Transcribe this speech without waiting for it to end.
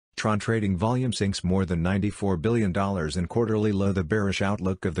TRON trading volume sinks more than $94 billion in quarterly low. The bearish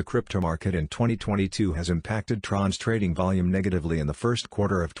outlook of the crypto market in 2022 has impacted TRON's trading volume negatively in the first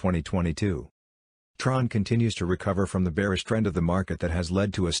quarter of 2022. TRON continues to recover from the bearish trend of the market that has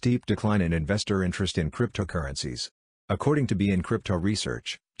led to a steep decline in investor interest in cryptocurrencies. According to BN Crypto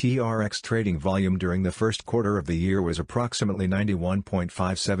Research, TRX trading volume during the first quarter of the year was approximately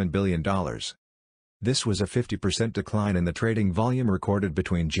 $91.57 billion. This was a 50% decline in the trading volume recorded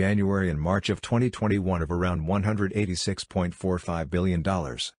between January and March of 2021 of around $186.45 billion.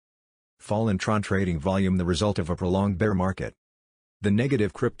 Fall in TRON trading volume, the result of a prolonged bear market. The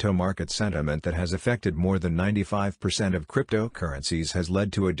negative crypto market sentiment that has affected more than 95% of cryptocurrencies has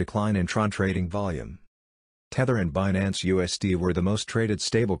led to a decline in TRON trading volume. Tether and Binance USD were the most traded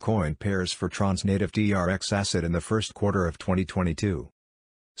stablecoin pairs for TRON's native TRX asset in the first quarter of 2022.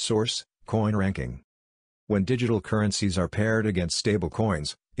 Source: Coin Ranking. When digital currencies are paired against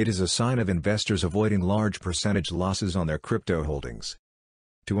stablecoins, it is a sign of investors avoiding large percentage losses on their crypto holdings.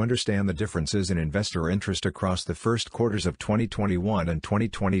 To understand the differences in investor interest across the first quarters of 2021 and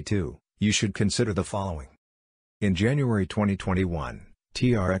 2022, you should consider the following. In January 2021,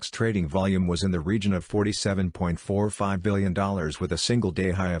 TRX trading volume was in the region of $47.45 billion with a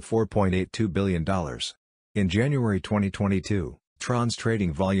single-day high of $4.82 billion. In January 2022, TRON's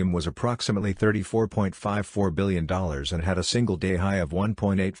trading volume was approximately $34.54 billion and had a single-day high of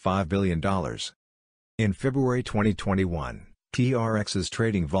 $1.85 billion. In February 2021, TRX's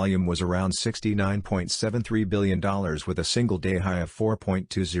trading volume was around $69.73 billion with a single-day high of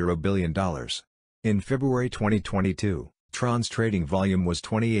 $4.20 billion. In February 2022, TRON's trading volume was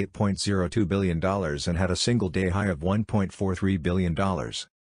 $28.02 billion and had a single-day high of $1.43 billion.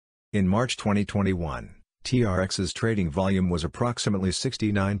 In March 2021, TRX's trading volume was approximately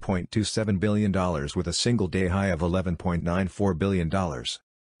 $69.27 billion with a single-day high of $11.94 billion.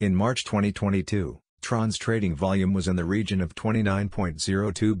 In March 2022, TRON's trading volume was in the region of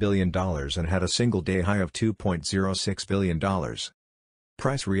 $29.02 billion and had a single-day high of $2.06 billion.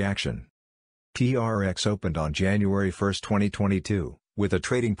 Price reaction. TRX opened on January 1, 2022, with a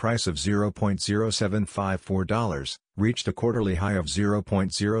trading price of $0.0754, reached a quarterly high of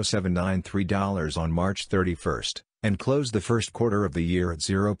 $0.0793 on March 31, and closed the first quarter of the year at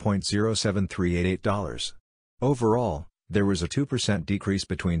 $0.07388. Overall, there was a 2% decrease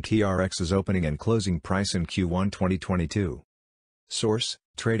between TRX's opening and closing price in Q1 2022. Source: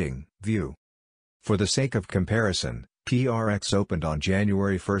 Trading View. For the sake of comparison, TRX opened on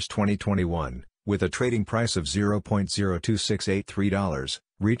January 1, 2021, with a trading price of $0.02683,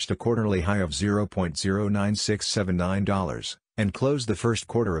 reached a quarterly high of $0.09679, and closed the first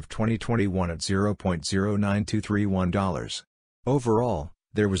quarter of 2021 at $0.09231. Overall,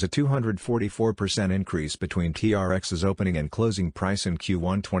 there was a 244% increase between TRX's opening and closing price in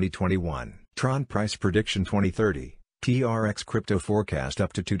Q1 2021. TRON Price Prediction 2030, TRX Crypto Forecast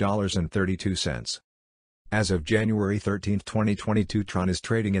up to $2.32. As of January 13, 2022, TRON is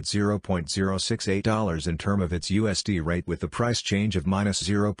trading at $0.068 in terms of its USD rate with the price change of minus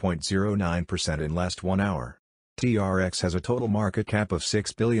 0.09% in last 1 hour. TRX has a total market cap of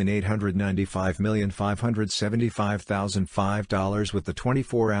 $6,895,575,005 with the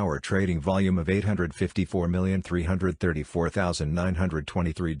 24-hour trading volume of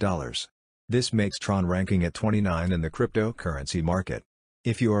 $854,334,923. This makes TRON ranking at 29 in the cryptocurrency market.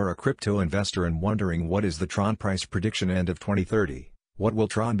 If you are a crypto investor and wondering what is the TRON price prediction end of 2030, what will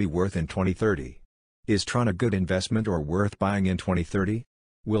TRON be worth in 2030? Is TRON a good investment or worth buying in 2030?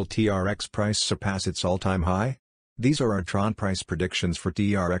 Will TRX price surpass its all-time high? These are our TRON price predictions for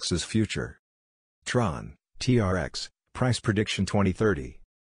TRX's future. TRON, TRX, Price Prediction 2030.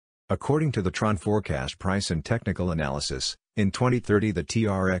 According to the TRON Forecast Price and Technical Analysis, in 2030 the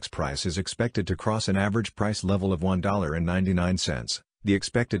TRX price is expected to cross an average price level of $1.99. The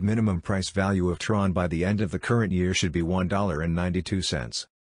expected minimum price value of TRON by the end of the current year should be $1.92.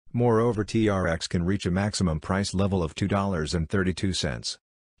 Moreover, TRX can reach a maximum price level of $2.32.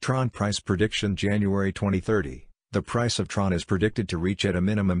 TRON Price Prediction January 2030. The price of TRON is predicted to reach at a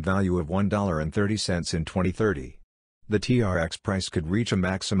minimum value of $1.30 in 2030. The TRX price could reach a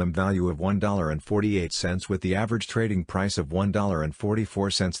maximum value of $1.48 with the average trading price of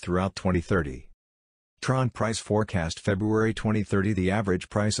 $1.44 throughout 2030. TRON Price Forecast February 2030. The average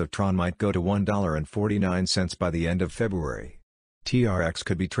price of TRON might go to $1.49 by the end of February. TRX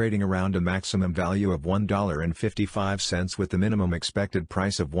could be trading around a maximum value of $1.55 with the minimum expected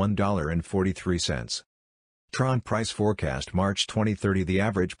price of $1.43. TRON Price Forecast March 2030. The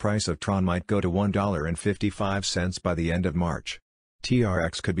average price of TRON might go to $1.55 by the end of March.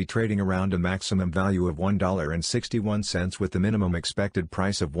 TRX could be trading around a maximum value of $1.61 with the minimum expected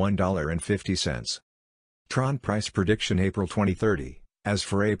price of $1.50. TRON price prediction April 2030. As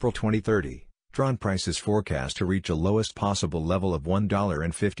for April 2030, TRON price is forecast to reach a lowest possible level of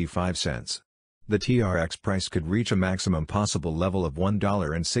 $1.55. The TRX price could reach a maximum possible level of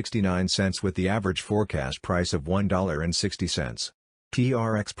 $1.69 with the average forecast price of $1.60.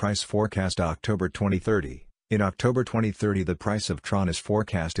 TRX price forecast October 2030. In October 2030 the price of TRON is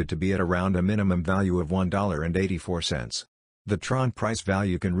forecasted to be at around a minimum value of $1.84. The TRON price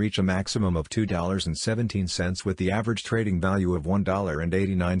value can reach a maximum of $2.17 with the average trading value of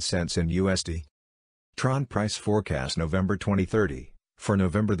 $1.89 in USD. TRON price forecast November 2030. For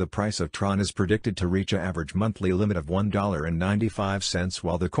November the price of TRON is predicted to reach an average monthly limit of $1.95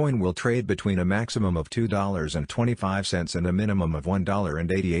 while the coin will trade between a maximum of $2.25 and a minimum of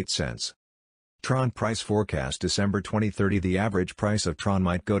 $1.88. TRON price forecast December 2030 the average price of TRON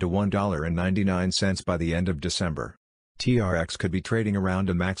might go to $1.99 by the end of December. TRX could be trading around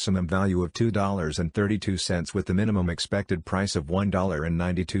a maximum value of $2.32 with the minimum expected price of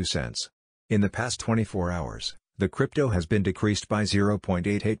 $1.92. In the past 24 hours, the crypto has been decreased by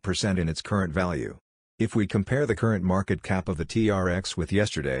 0.88% in its current value. If we compare the current market cap of the TRX with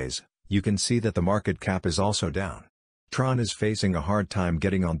yesterday's, you can see that the market cap is also down. TRON is facing a hard time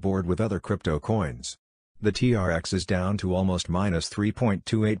getting on board with other crypto coins. The TRX is down to almost minus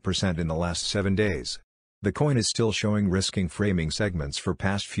 3.28% in the last 7 days. The coin is still showing risking framing segments for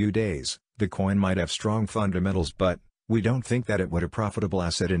past few days. The coin might have strong fundamentals but, we don't think that it would a profitable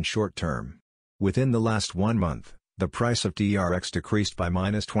asset in short term. Within the last 1 month, the price of TRX decreased by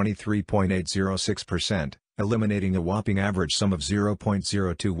minus 23.806%, eliminating a whopping average sum of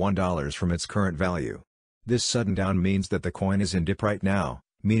 $0.021 from its current value. This sudden down means that the coin is in dip right now,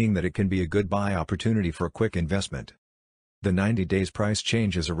 meaning that it can be a good buy opportunity for a quick investment. The 90 days price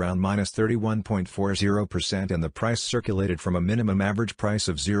change is around minus 31.40% and the price circulated from a minimum average price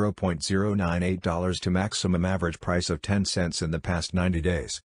of $0.098 to maximum average price of 10 cents in the past 90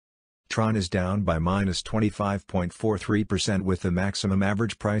 days. TRON is down by minus 25.43% with the maximum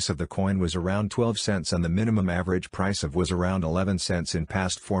average price of the coin was around 12 cents and the minimum average price of was around 11 cents in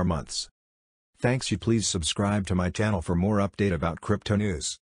past 4 months. Thanks. You please subscribe to my channel for more update about crypto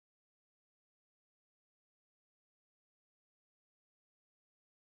news.